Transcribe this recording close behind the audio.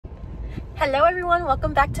Hello everyone,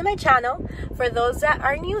 welcome back to my channel. For those that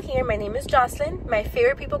are new here, my name is Jocelyn. My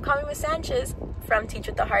favorite people call me Miss Sanchez from Teach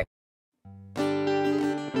with the Heart.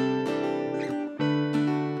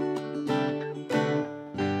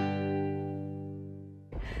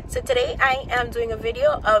 So today I am doing a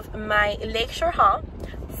video of my Lakeshore haul.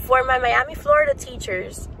 For my Miami, Florida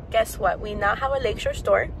teachers, guess what? We now have a Lakeshore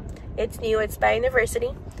store. It's new, it's by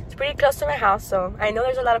University. It's pretty close to my house, so I know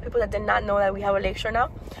there's a lot of people that did not know that we have a Lakeshore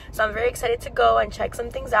now. So I'm very excited to go and check some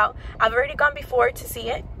things out. I've already gone before to see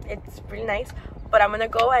it. It's really nice, but I'm gonna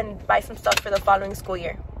go and buy some stuff for the following school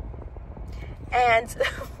year. And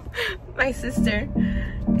my sister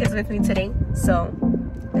is with me today, so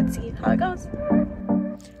let's see how it goes.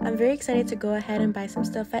 I'm very excited to go ahead and buy some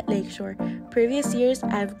stuff at Lakeshore. Previous years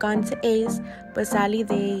I've gone to A's, but sadly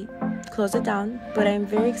they closed it down. But I'm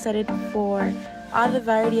very excited for all the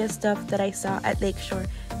variety of stuff that I saw at Lakeshore.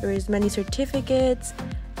 There was many certificates,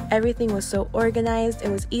 everything was so organized, it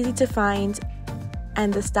was easy to find,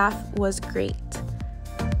 and the staff was great.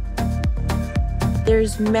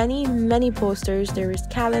 There's many posters, there was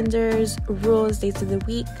calendars, rules, days of the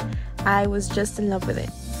week. I was just in love with it.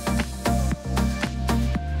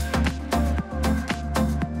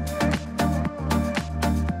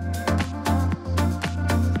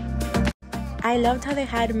 I loved how they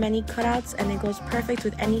had many cutouts, and it goes perfect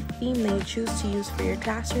with any theme that you choose to use for your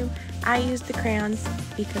classroom. I used the crayons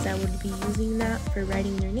because I would be using that for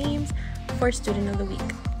writing their names for Student of the Week.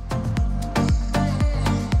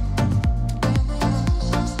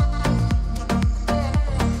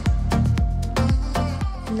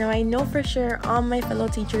 Now I know for sure all my fellow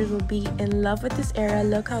teachers will be in love with this era.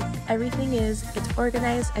 Look how everything is. It's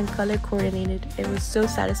organized and color coordinated. It was so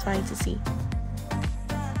satisfying to see.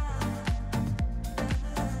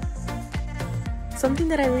 Something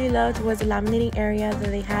that I really loved was the laminating area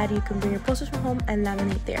that they had. You can bring your posters from home and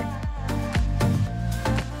laminate there.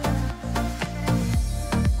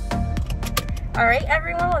 Alright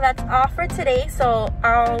everyone, well that's all for today. So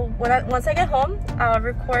once I get home, I'll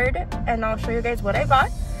record and I'll show you guys what I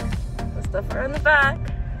bought. The stuff are on the back.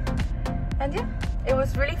 And yeah, it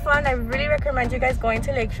was really fun. I really recommend you guys going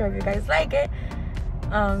to Lakeshore if you guys like it.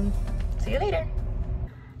 See you later.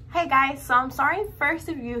 Hey guys, so I'm sorry first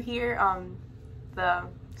if you hear the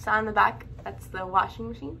sound in the back, that's the washing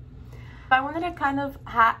machine. But I wanted to kind of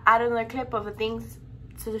add another clip of the things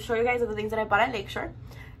to show you guys of the things that I bought at Lakeshore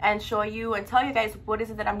and show you and tell you guys what is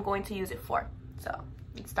it that I'm going to use it for. So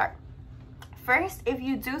let's start. First, if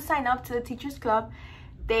you do sign up to the Teachers Club,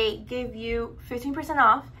 they give you 15%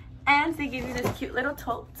 off and they give you this cute little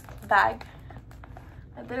tote bag.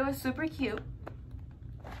 I thought it was super cute.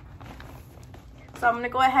 So I'm gonna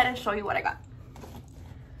go ahead and show you what I got.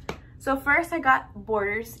 So first I got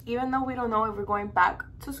borders. Even though we don't know if we're going back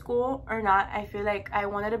to school or not, I feel like I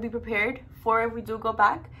wanted to be prepared for if we do go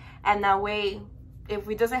back. And that way, if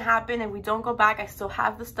it doesn't happen, if we don't go back, I still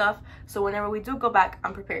have the stuff. So whenever we do go back,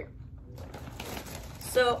 I'm prepared.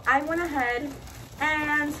 So I went ahead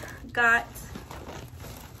and got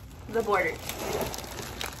the borders.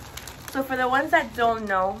 So for the ones that don't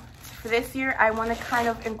know, for this year, I want to kind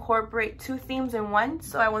of incorporate two themes in one.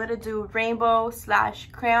 So I wanted to do rainbow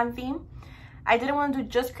 / crayon theme. I didn't want to do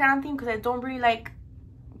just crayon theme because I don't really like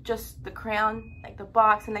just the crayon, like the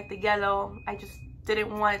box and like the yellow. I just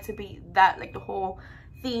didn't want it to be that, like the whole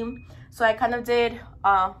theme. So I kind of did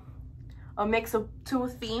a mix of two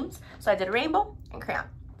themes. So I did rainbow and crayon.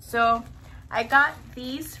 So I got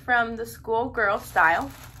these from the School Girl Style.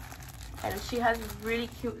 And she has a really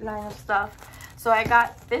cute line of stuff. So I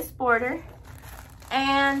got this border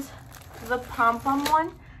and the pom-pom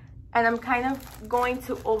one, and I'm kind of going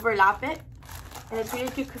to overlap it, and it's really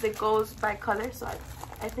cute because it goes by color, so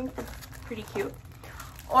I think that's pretty cute.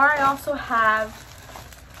 Or I also have,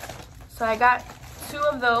 so I got two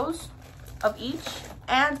of those of each,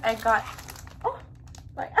 and I got, oh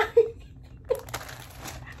my eye.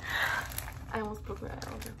 I almost broke my eye.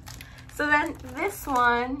 So then this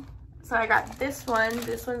one, so I got this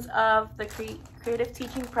one's of the Creative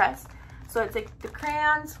Teaching Press. So it's like the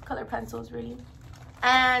crayons, color pencils really.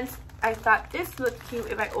 And I thought this looked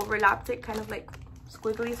cute if I overlapped it, kind of like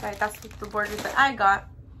squiggly, so that's the borders that I got.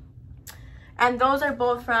 And those are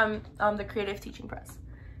both from the Creative Teaching Press.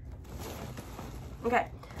 Okay,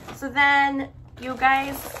 so then you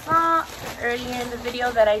guys saw earlier in the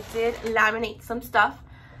video that I did laminate some stuff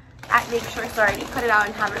at Lakeshore, so I already cut it out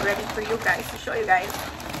and have it ready for you guys to show you guys.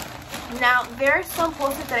 Now, there are some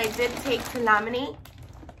posters that I did take to laminate,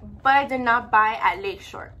 but I did not buy at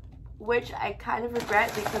Lakeshore, which I kind of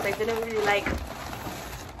regret because I didn't really like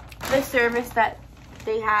the service that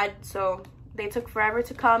they had. So They took forever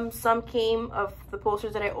to come. Some came of the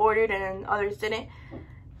posters that I ordered and then others didn't.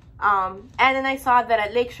 And then I saw that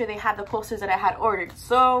at Lakeshore they had the posters that I had ordered.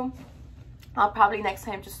 So I'll probably next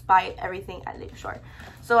time just buy everything at Lakeshore.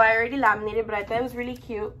 So I already laminated, but I thought it was really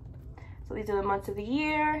cute. So these are the months of the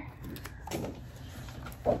year,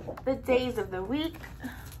 the days of the week.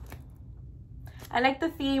 I like the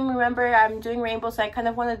theme. Remember, I'm doing rainbow, so I kind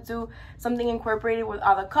of want to do something incorporated with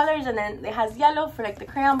all the colors. And then it has yellow for like the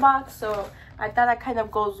crayon box, so I thought that kind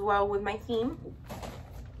of goes well with my theme.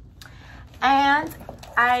 And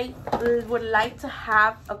I would like to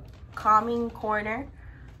have a calming corner.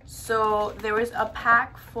 So there was a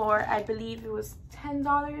pack for, I believe it was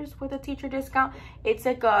 $10 with a teacher discount. It's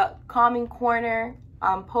like a calming corner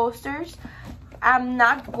posters. I'm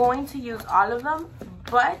not going to use all of them,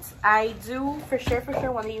 but I do for sure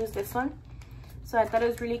want to use this one. So I thought it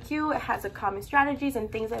was really cute. It has a calming strategies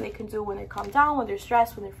and things that they can do when they calm down, when they're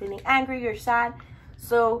stressed, when they're feeling angry or sad.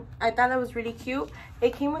 So I thought that was really cute.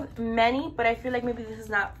 It came with many, but I feel like maybe this is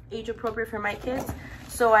not age appropriate for my kids.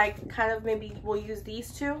 So I kind of maybe will use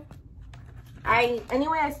these two.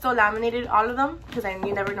 Anyway, I still laminated all of them because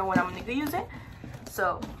you never know when I'm going to use it.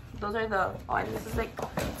 So those are the, oh, and this is like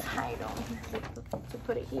the title. Like to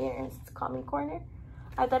put it here, it's calming corner.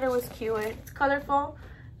 I thought it was cute. It's colorful,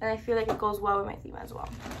 and I feel like it goes well with my theme as well.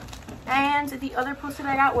 And the other poster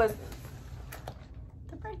I got was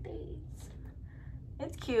the birthdays.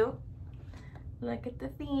 It's cute. Look at the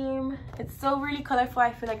theme. It's still really colorful.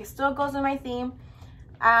 I feel like it still goes with my theme.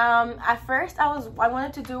 At first I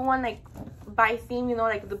wanted to do one like by theme, you know,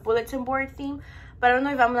 like the bulletin board theme, but I don't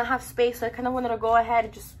know if I'm gonna have space, so I kind of wanted to go ahead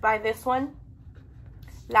and just buy this one,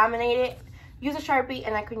 laminate it, use a Sharpie,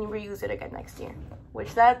 and I can reuse it again next year.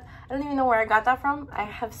 Which that, I don't even know where I got that from. I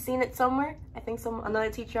have seen it somewhere. I think another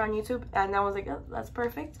teacher on YouTube, and I was like, oh, that's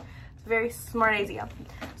perfect. It's a very smart idea.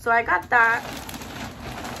 So I got that.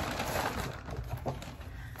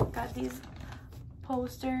 Got these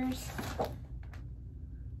posters.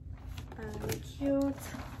 Really cute.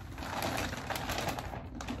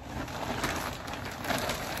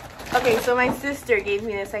 Okay, so my sister gave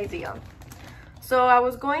me this idea. So I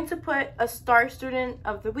was going to put a star student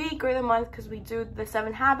of the week or the month, because we do the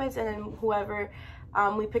 7 habits, and then whoever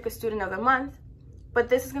we pick a student of the month. But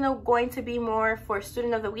this is going to be more for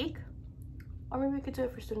student of the week, or maybe we could do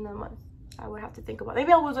it for student of the month. I would have to think about it.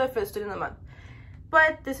 Maybe I will do it for the student of the month.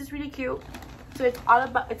 But this is really cute. So it's all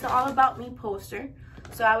about me poster.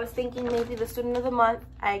 So I was thinking maybe the student of the month,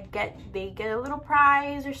 they get a little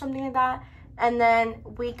prize or something like that, and then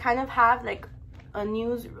we kind of have like a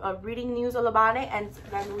reading news all about it, and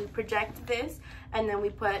then we project this, and then we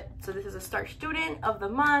put, so this is a star student of the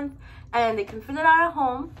month, and they can fill it out at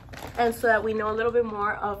home, and so that we know a little bit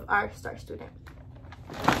more of our star student,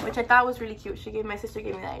 which I thought was really cute. My sister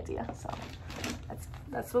gave me the idea, so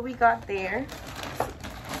that's what we got there.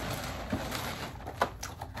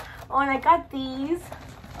 Oh, and I got these.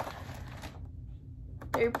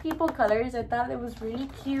 They're people colors. I thought it was really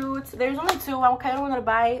cute. There's only 2. I kind of wanted to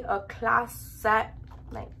buy a class set,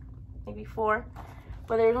 like maybe 4,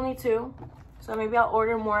 but there's only 2. So maybe I'll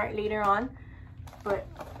order more later on. But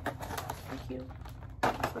they're cute.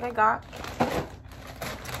 That's what I got.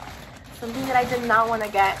 Something that I did not want to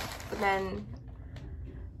get, but then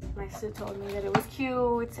my sister told me that it was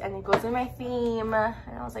cute and it goes in my theme, and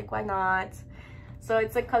I was like, why not? So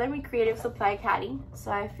it's a Color Me Creative Supply Caddy.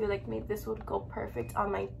 So I feel like maybe this would go perfect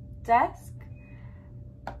on my desk.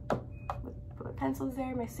 Put my pencils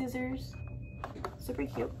there, my scissors. Super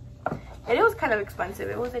cute. And it was kind of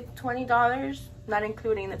expensive. It was like $20, not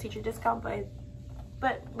including the teacher discount,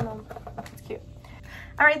 but you know, it's cute.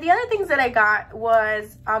 All right, the other things that I got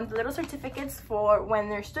was the little certificates for when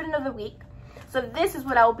they're student of the week. So this is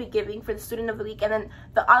what I will be giving for the student of the week, and then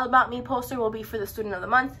the All About Me poster will be for the student of the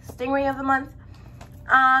month, Stingray of the month.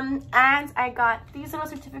 And I got these little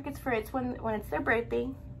certificates for when it's their birthday.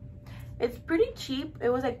 It's pretty cheap. It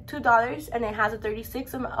was like $2, and it has a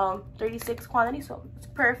 36 quantity, so it's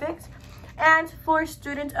perfect. And for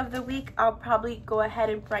student of the week, I'll probably go ahead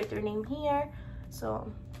and write their name here.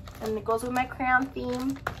 So, and it goes with my crayon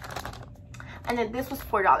theme. And then this was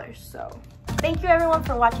 $4. So thank you everyone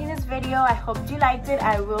for watching this video. I hope you liked it.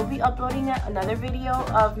 I will be uploading another video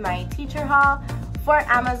of my teacher haul for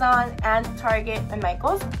Amazon and Target and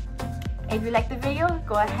Michaels. If you like the video,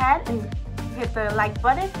 go ahead and hit the like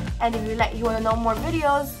button. And if you want to know more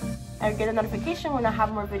videos or get a notification when I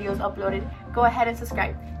have more videos uploaded, go ahead and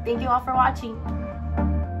subscribe. Thank you all for watching.